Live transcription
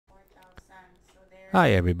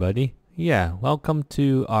Hi everybody. Yeah, welcome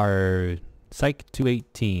to our Psych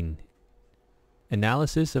 218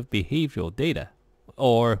 Analysis of Behavioral Data,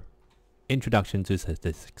 or Introduction to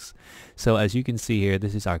Statistics. So as you can see here,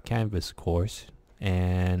 this is our Canvas course,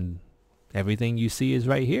 and everything you see is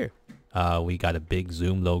right here. We got a big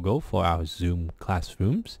Zoom logo for our Zoom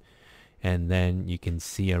classrooms, and then you can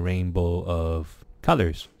see a rainbow of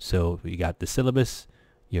colors. So we got the syllabus,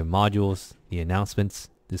 your modules, the announcements,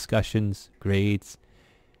 discussions, grades,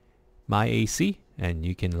 My AC, and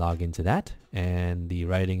you can log into that, and the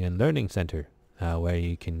Writing and Learning Center, where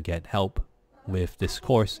you can get help with this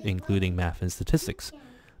course, including math and statistics.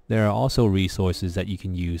 There are also resources that you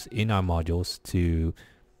can use in our modules to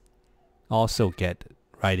also get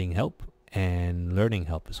writing help and learning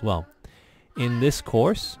help as well. In this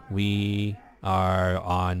course, we are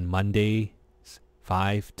on Monday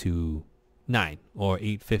 5 to 9 or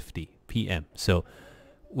 8:50 p.m. So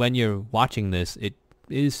when you're watching this, it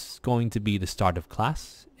is going to be the start of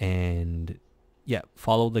class, and yeah,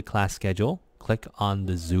 follow the class schedule. Click on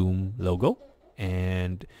the Zoom logo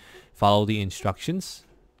and follow the instructions,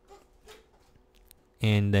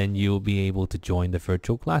 and then you'll be able to join the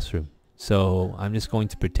virtual classroom. So I'm just going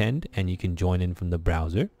to pretend, and you can join in from the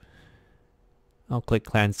browser. I'll click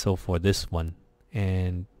cancel for this one,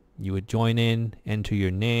 and you would join in, enter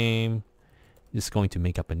your name. Just going to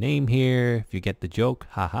make up a name here. If you get the joke,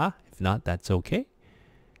 haha. If not, that's okay.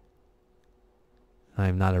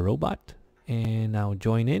 I'm not a robot, and I'll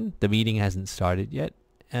join in. The meeting hasn't started yet.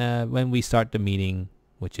 When we start the meeting,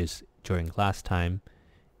 which is during class time,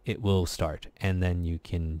 it will start, and then you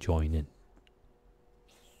can join in.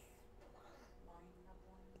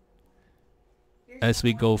 As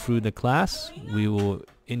we go through the class, we will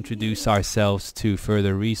introduce ourselves to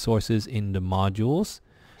further resources in the modules,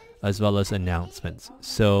 as well as announcements.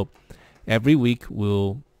 So every week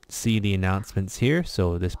we'll see the announcements here.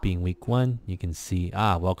 So this being week 1, you can see,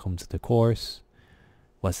 welcome to the course.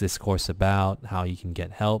 What's this course about? How you can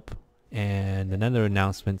get help. And another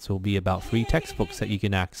announcements will be about free textbooks that you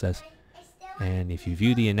can access. And if you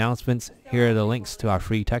view the announcements, here are the links to our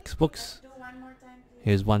free textbooks.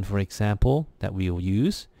 Here's one, for example, that we will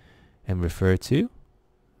use and refer to.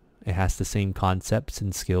 It has the same concepts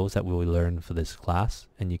and skills that we will learn for this class,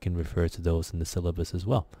 and you can refer to those in the syllabus as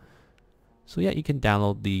well. So yeah, you can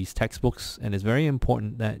download these textbooks, and it's very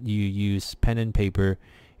important that you use pen and paper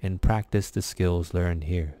and practice the skills learned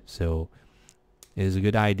here. So it is a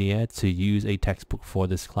good idea to use a textbook for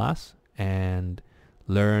this class and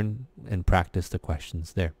learn and practice the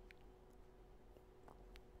questions there.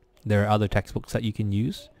 There are other textbooks that you can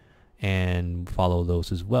use and follow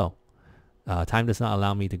those as well. Time does not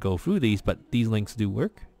allow me to go through these, but these links do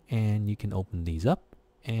work, and you can open these up.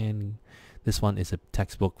 And this one is a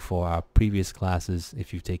textbook for our previous classes.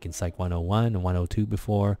 If you've taken Psych 101 and 102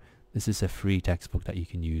 before, this is a free textbook that you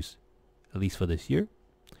can use, at least for this year.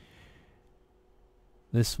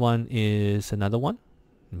 This one is another one.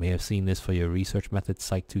 You may have seen this for your research methods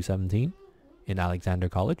Psych 217 in Alexander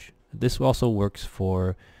College. This also works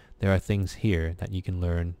for, there are things here that you can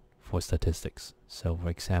learn for statistics. So for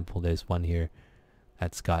example, there's one here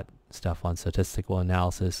that's got stuff on statistical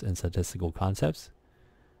analysis and statistical concepts.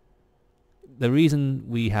 The reason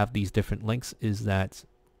we have these different links is that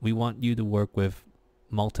we want you to work with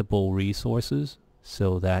multiple resources,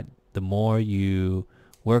 so that the more you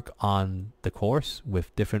work on the course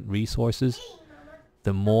with different resources,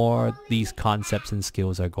 the more these concepts and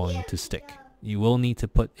skills are going to stick. You will need to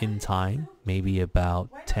put in time, maybe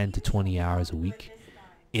about 10 to 20 hours a week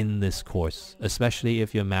in this course, especially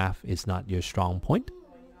if your math is not your strong point,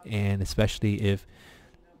 and especially if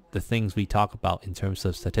the things we talk about in terms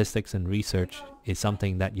of statistics and research is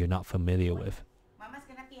something that you're not familiar with.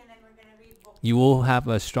 You will have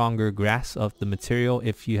a stronger grasp of the material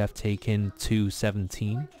if you have taken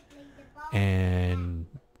 217 and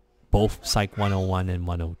both Psych 101 and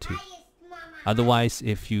 102. Otherwise,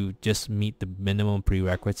 if you just meet the minimum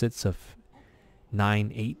prerequisites of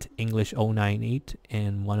 9.8, English 098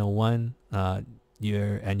 and 101,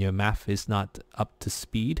 your math is not up to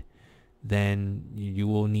speed, then you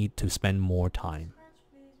will need to spend more time.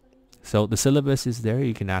 So the syllabus is there.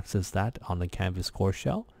 You can access that on the Canvas course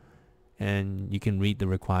shell, and you can read the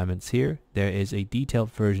requirements here. There is a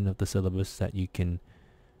detailed version of the syllabus that you can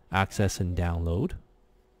access and download.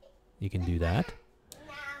 You can do that.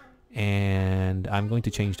 And I'm going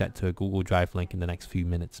to change that to a Google Drive link in the next few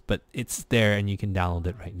minutes, but it's there and you can download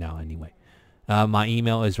it right now anyway. My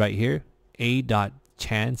email is right here,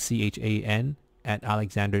 a.chan, C-H-A-N, at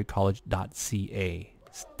alexandercollege.ca,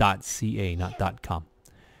 .ca, not .com.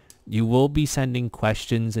 You will be sending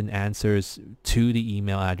questions and answers to the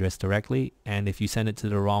email address directly, and if you send it to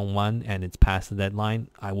the wrong one and it's past the deadline,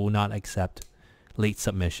 I will not accept late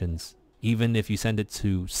submissions, even if you send it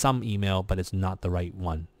to some email but it's not the right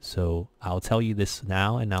one. So I'll tell you this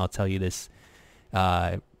now, and I'll tell you this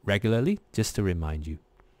regularly just to remind you.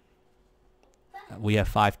 We have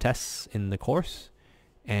 5 tests in the course,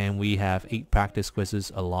 and we have 8 practice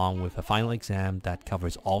quizzes along with a final exam that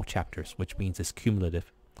covers all chapters, which means it's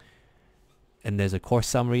cumulative. And there's a course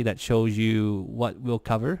summary that shows you what we'll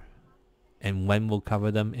cover and when we'll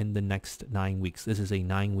cover them in the next 9 weeks. This is a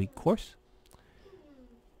 9-week course.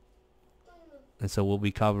 And so we'll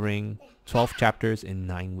be covering 12 chapters in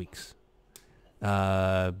 9 weeks.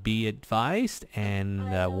 Be advised and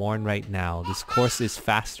warned right now, this course is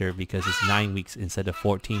faster because it's 9 weeks instead of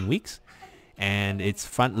 14 weeks. And it's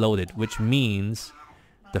front loaded, which means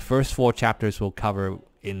the first 4 chapters will cover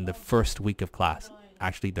in the first week of class.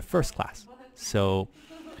 Actually, the first class. So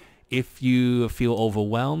if you feel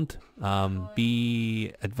overwhelmed,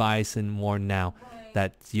 be advised and warned now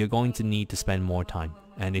that you're going to need to spend more time.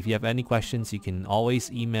 And if you have any questions, you can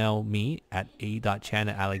always email me at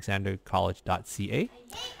a.chan@alexandercollege.ca.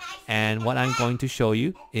 And what I'm going to show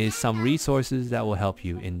you is some resources that will help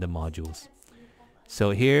you in the modules.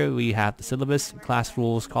 So here we have the syllabus, class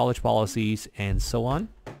rules, college policies, and so on.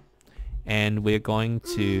 And we're going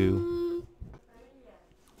to...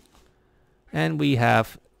 And we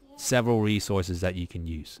have several resources that you can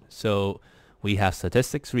use. So we have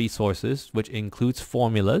statistics resources, which includes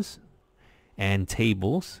formulas and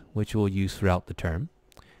tables, which we'll use throughout the term.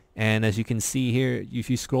 And as you can see here, if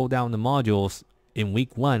you scroll down the modules, in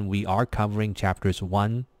week 1, we are covering chapters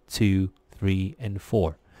 1, 2, 3, and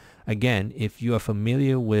 4. Again, if you are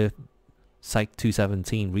familiar with PSYC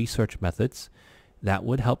 217 research methods, that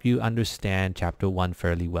would help you understand chapter 1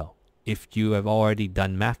 fairly well. If you have already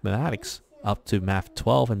done mathematics up to math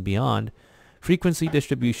 12 and beyond, frequency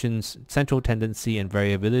distributions, central tendency, and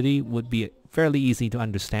variability would be fairly easy to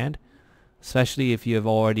understand, especially if you have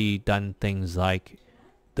already done things like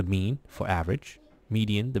the mean for average,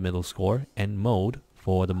 median, the middle score, and mode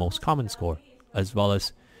for the most common score, as well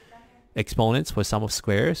as exponents for sum of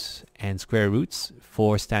squares and square roots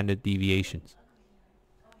for standard deviations.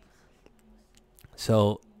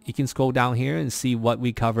 So you can scroll down here and see what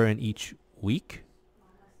we cover in each week.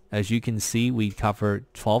 As you can see, we cover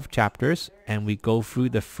 12 chapters, and we go through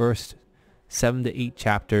the first 7 to 8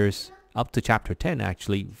 chapters up to chapter 10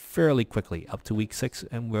 actually fairly quickly, up to week 6,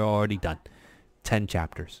 and we're already done. 10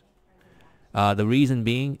 chapters. The reason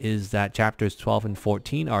being is that chapters 12 and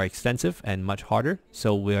 14 are extensive and much harder,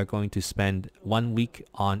 so we are going to spend 1 week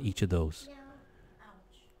on each of those.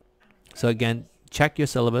 So again, check your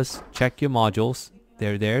syllabus, check your modules.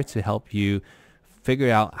 They're there to help you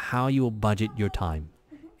figure out how you will budget your time.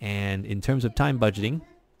 And in terms of time budgeting,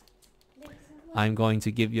 I'm going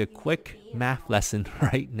to give you a quick math lesson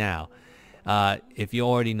right now. If you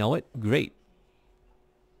already know it, great.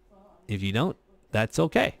 If you don't, that's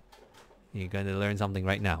okay. You're going to learn something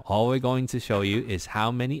right now. All we're going to show you is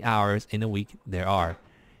how many hours in a week there are.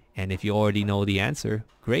 And if you already know the answer,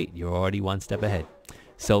 great. You're already 1 step ahead.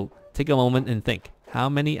 So take a moment and think. How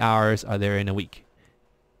many hours are there in a week?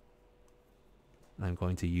 I'm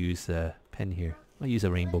going to use a pen here. I'll use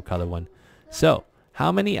a rainbow color one. So,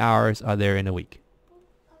 how many hours are there in a week?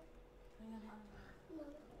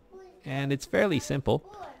 And it's fairly simple.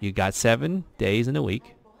 You got 7 days in a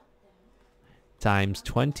week times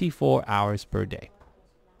 24 hours per day.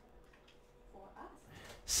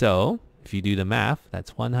 So, if you do the math,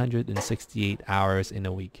 that's 168 hours in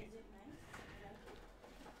a week.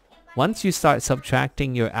 Once you start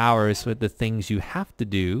subtracting your hours with the things you have to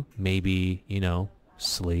do, maybe,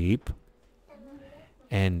 sleep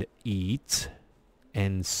and eat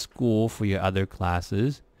and school for your other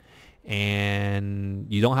classes, and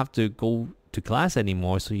you don't have to go to class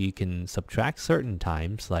anymore, so you can subtract certain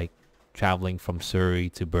times, like traveling from Surrey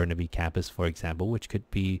to Burnaby campus, for example, which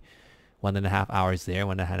could be 1.5 hours there,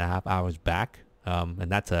 1.5 hours back,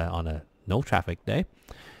 and that's on a no traffic day.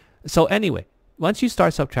 So anyway, once you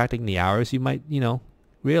start subtracting the hours, you might,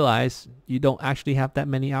 realize you don't actually have that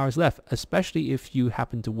many hours left, especially if you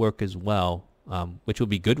happen to work as well, which will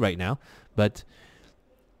be good right now. But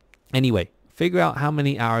anyway, figure out how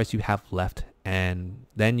many hours you have left, and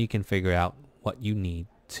then you can figure out what you need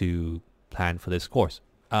to plan for this course.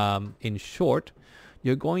 In short,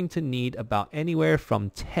 you're going to need about anywhere from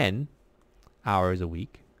 10 hours a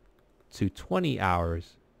week to 20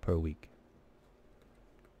 hours per week.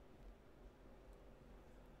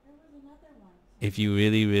 If you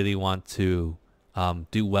really, really want to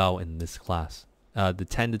do well in this class. The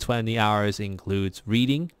 10 to 20 hours includes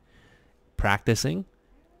reading, practicing,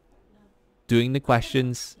 doing the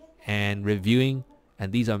questions, and reviewing.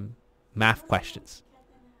 And these are math questions.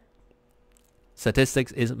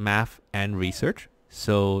 Statistics is math and research.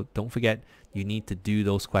 So don't forget, you need to do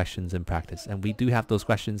those questions in practice. And we do have those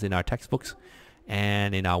questions in our textbooks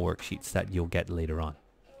and in our worksheets that you'll get later on.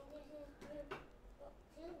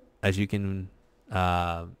 As you can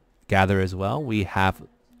gather as well, we have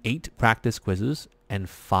 8 practice quizzes and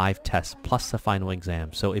 5 tests plus a final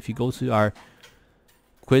exam. So if you go to our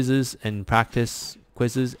quizzes and practice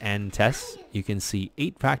quizzes and tests, you can see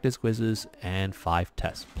 8 practice quizzes and 5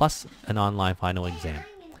 tests plus an online final exam.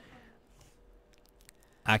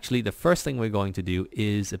 Actually, the first thing we're going to do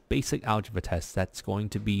is a basic algebra test that's going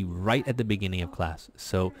to be right at the beginning of class.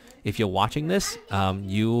 So if you're watching this,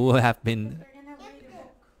 you have been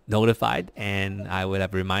notified, and I would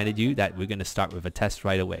have reminded you that we're going to start with a test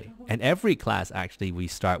right away. And every class, actually, we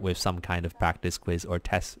start with some kind of practice quiz or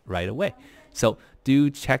test right away. So do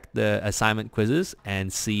check the assignment quizzes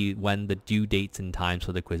and see when the due dates and times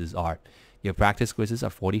for the quizzes are. Your practice quizzes are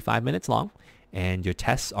 45 minutes long, and your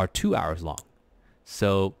tests are 2 hours long.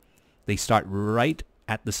 So they start right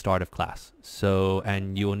at the start of class. So,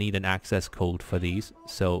 and you will need an access code for these.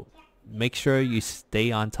 So make sure you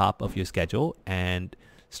stay on top of your schedule and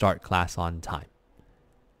start class on time.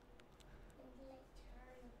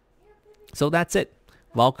 So that's it.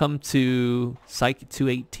 Welcome to Psych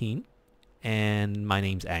 218, and my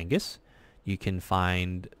name's Angus. You can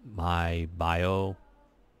find my bio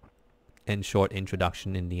and short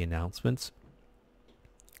introduction in the announcements.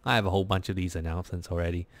 I have a whole bunch of these announcements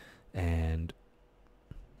already, and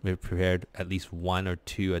we've prepared at least 1 or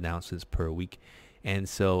 2 announcements per week. And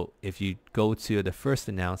so if you go to the first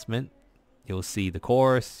announcement, you'll see the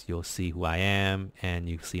course, you'll see who I am, and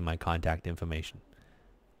you'll see my contact information.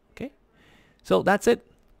 Okay, so that's it.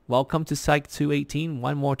 Welcome to Psych 218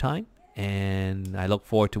 one more time, and I look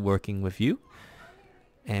forward to working with you.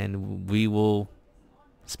 And we will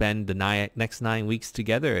spend the next 9 weeks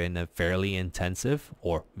together in a fairly intensive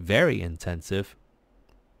or very intensive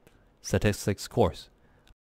statistics course.